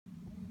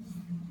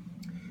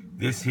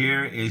This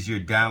here is your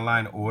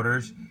downline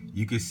orders.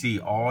 You can see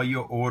all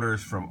your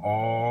orders from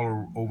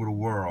all over the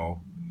world.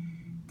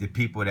 The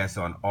people that's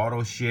on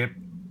auto ship,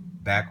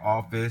 back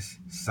office,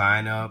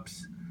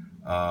 sign-ups,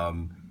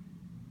 and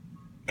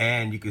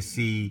you can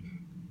see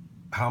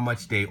how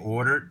much they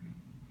ordered.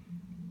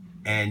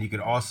 And you can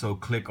also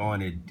click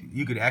on it.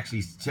 You could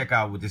actually check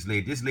out with this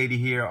lady. This lady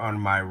here on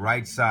my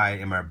right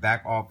side in my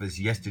back office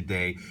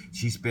yesterday,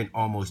 she spent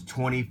almost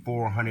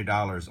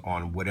 $2,400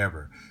 on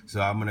whatever.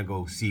 So I'm gonna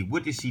go see,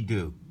 what did she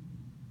do?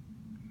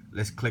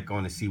 Let's click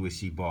on to see what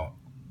she bought.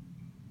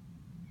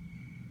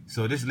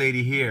 So this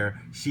lady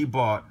here, she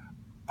bought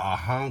a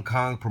Hong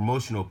Kong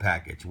promotional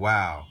package.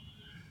 Wow.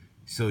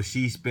 So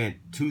she spent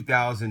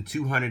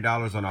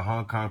 $2,200 on a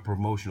Hong Kong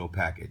promotional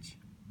package.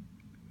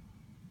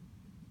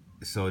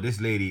 So this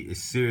lady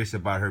is serious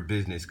about her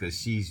business because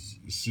she's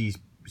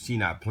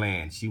not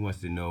playing. She wants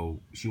to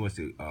know. She wants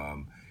to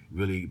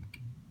really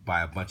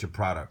buy a bunch of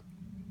product,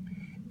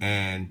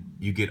 and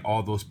you get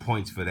all those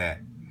points for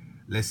that.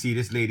 Let's see,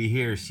 this lady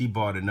here. She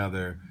bought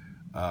another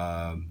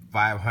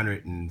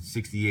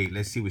 568.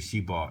 Let's see what she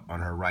bought on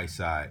her right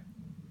side.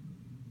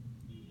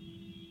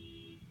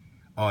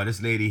 Oh,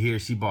 this lady here.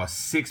 She bought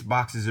 6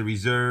 boxes of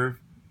reserve.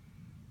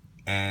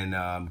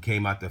 And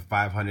came out to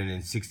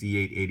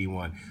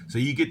 568.81. So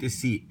you get to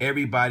see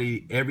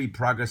everybody, every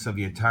progress of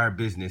your entire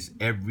business,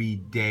 every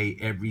day,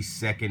 every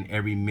second,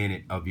 every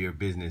minute of your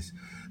business.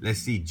 Let's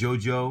see,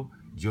 Jojo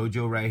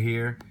right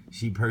here.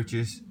 She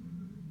purchased.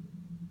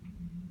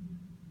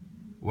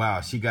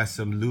 Wow, she got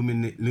some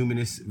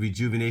luminous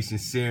rejuvenation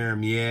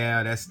serum.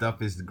 Yeah, that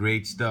stuff is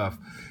great stuff.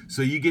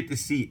 So you get to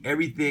see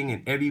everything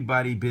and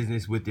everybody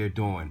business what they're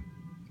doing.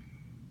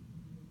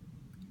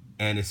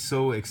 And it's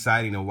so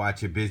exciting to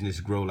watch your business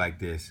grow like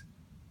this.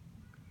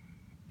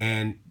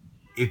 And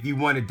if you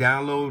want to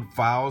download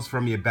files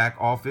from your back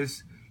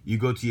office, you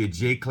go to your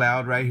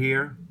JCloud right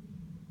here.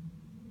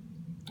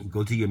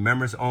 Go to your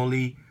members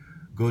only.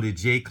 Go to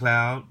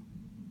JCloud.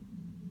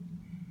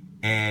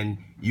 And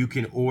you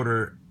can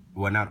order,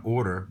 well, not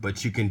order,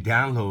 but you can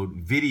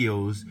download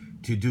videos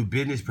to do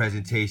business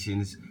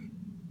presentations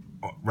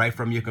right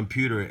from your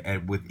computer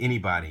with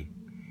anybody.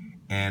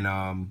 And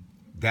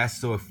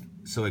that's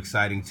so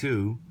exciting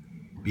too,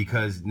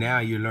 because now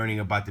you're learning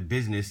about the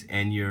business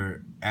and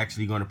you're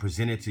actually going to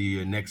present it to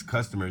your next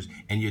customers,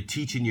 and you're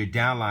teaching your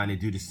downline to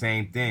do the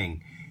same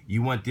thing.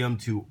 You want them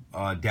to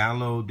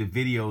download the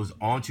videos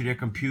onto their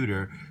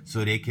computer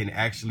so they can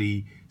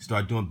actually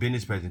start doing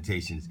business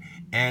presentations.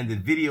 And the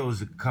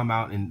videos come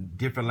out in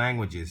different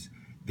languages.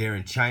 They're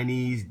in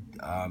Chinese,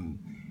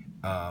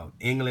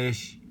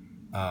 English,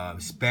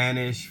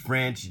 Spanish,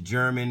 French,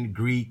 German,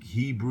 Greek,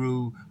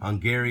 Hebrew,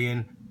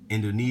 Hungarian,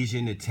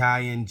 Indonesian,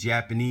 Italian,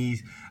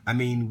 Japanese. I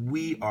mean,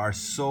 we are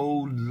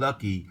so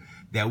lucky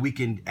that we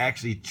can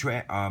actually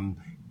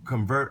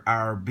convert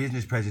our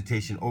business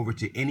presentation over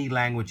to any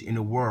language in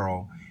the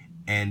world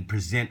and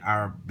present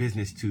our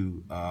business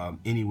to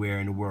anywhere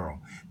in the world.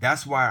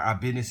 That's why our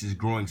business is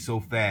growing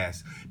so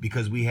fast,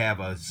 because we have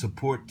a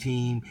support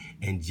team,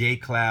 and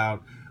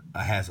JCloud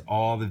has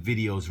all the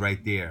videos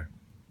right there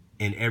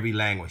in every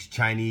language,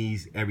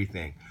 Chinese,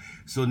 everything.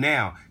 So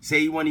now,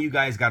 say one of you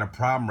guys got a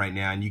problem right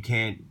now and you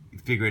can't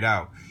figure it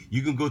out.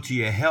 You can go to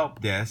your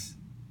help desk,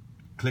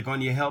 click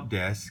on your help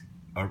desk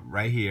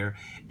right here,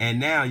 and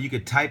now you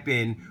could type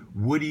in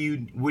what do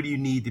you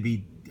need to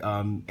be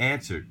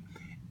answered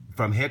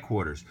from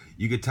headquarters.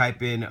 You could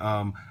type in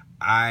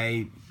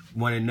I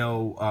want to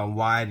know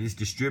why this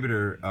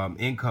distributor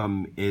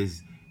income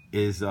is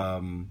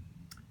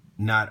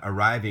not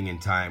arriving in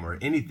time, or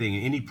anything,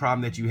 any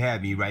problem that you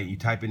have. You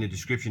type in the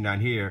description down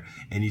here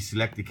and you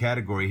select the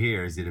category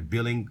here. Is it a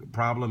billing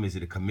problem? Is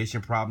it a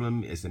commission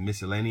problem? Is it a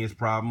miscellaneous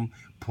problem?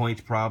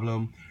 Points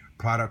problem?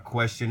 Product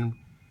question?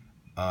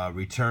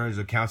 Returns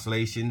or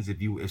cancellations?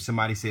 If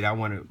somebody said I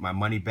want my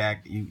money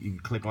back, you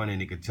click on it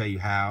and it can tell you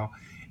how.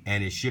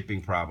 And it's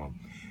shipping problem.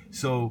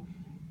 So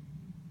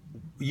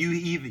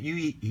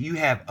you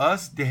have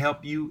us to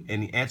help you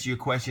and answer your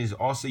questions.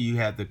 Also, you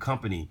have the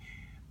company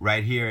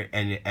right here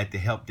and at the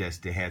help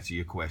desk to answer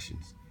your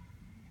questions.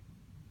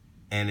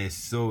 And it's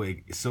so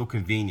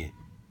convenient.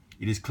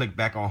 You just click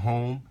back on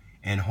home,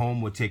 and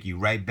home will take you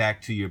right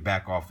back to your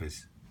back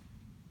office.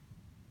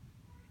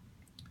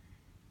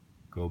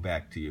 Go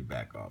back to your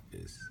back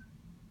office.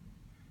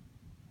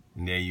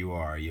 And there you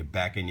are. You're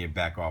back in your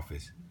back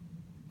office.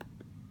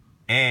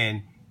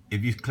 And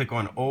if you click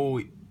on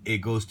O, it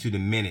goes to the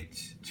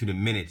minutes.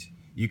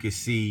 You can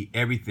see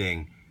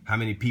everything. How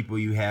many people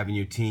you have in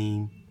your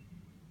team.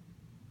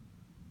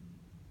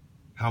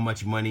 How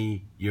much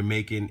money you're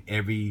making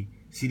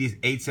see these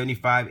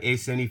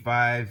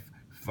 $8.75,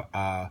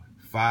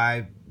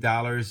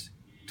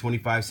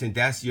 $5.25.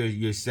 That's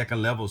your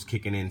second levels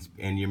kicking in,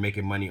 and you're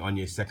making money on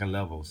your second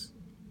levels.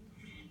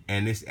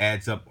 And this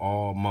adds up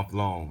all month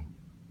long.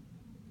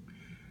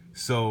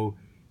 So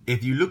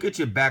if you look at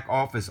your back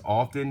office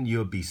often,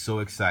 you'll be so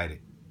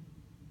excited.